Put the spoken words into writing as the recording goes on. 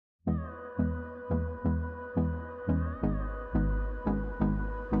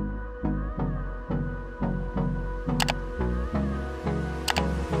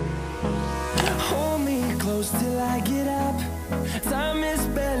close till I get up. Time is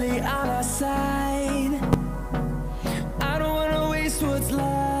barely on our side. I don't wanna waste what's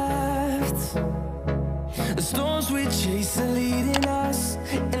left. The storms we chase are leading us,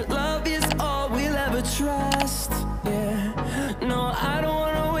 and love is all we'll ever trust. Yeah, no, I don't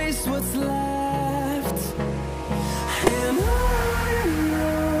wanna waste what's left. And on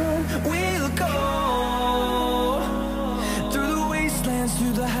we'll go, through the wastelands,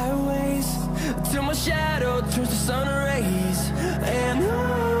 through the highways, till my shadow turns to sun rays. And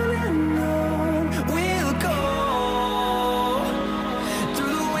on we'll go,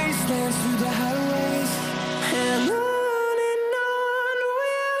 through the wastelands, through the highways, and on we'll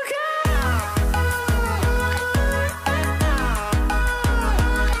go.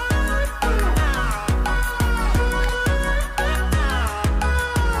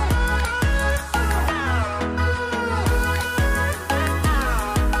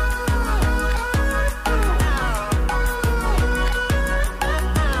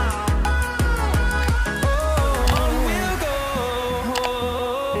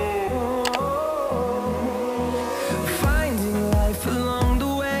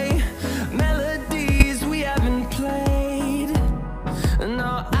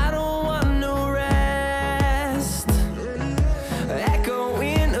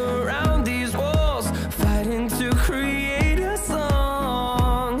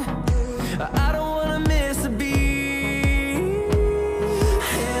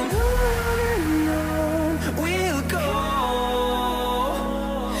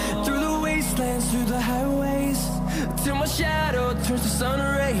 Through the highways, till my shadow turns to sun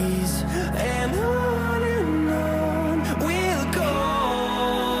rays. And on we'll go,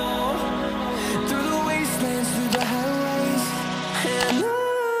 through the wastelands, through the highways, and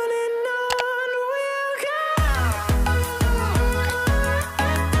on we'll go.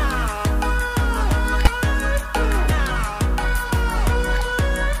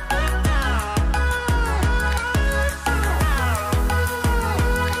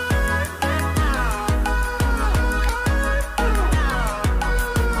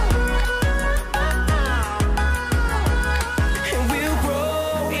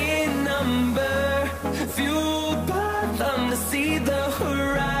 See the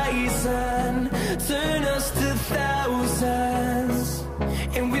horizon, turn us to thousands,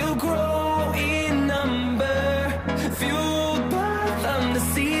 and we'll grow in number, fueled by them. To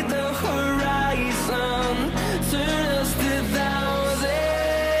see the horizon, turn us to thousands,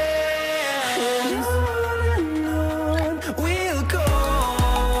 and on we'll go,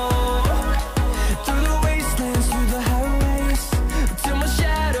 through the wastelands, through the highways, till my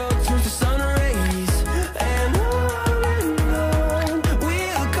shadow turns to sun rays. And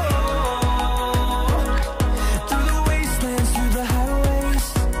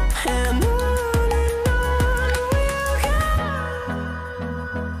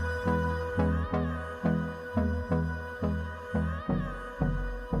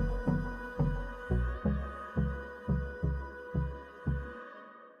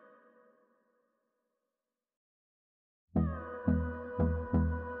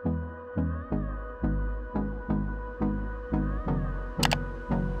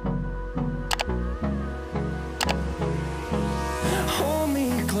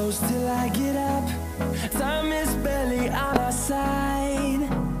till I get up. Time is barely on our side.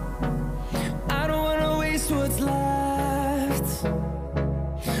 I don't wanna waste what's left.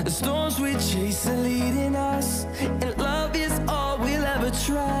 The storms we chase are leading us, and love is all we'll ever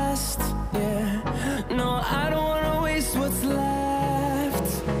trust. Yeah, no, I don't wanna waste what's left.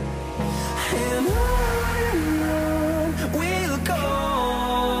 And on we'll go,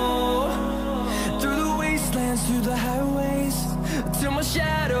 through the wastelands, through the highways, till my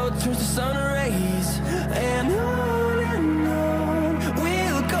shadow turns to sun rays.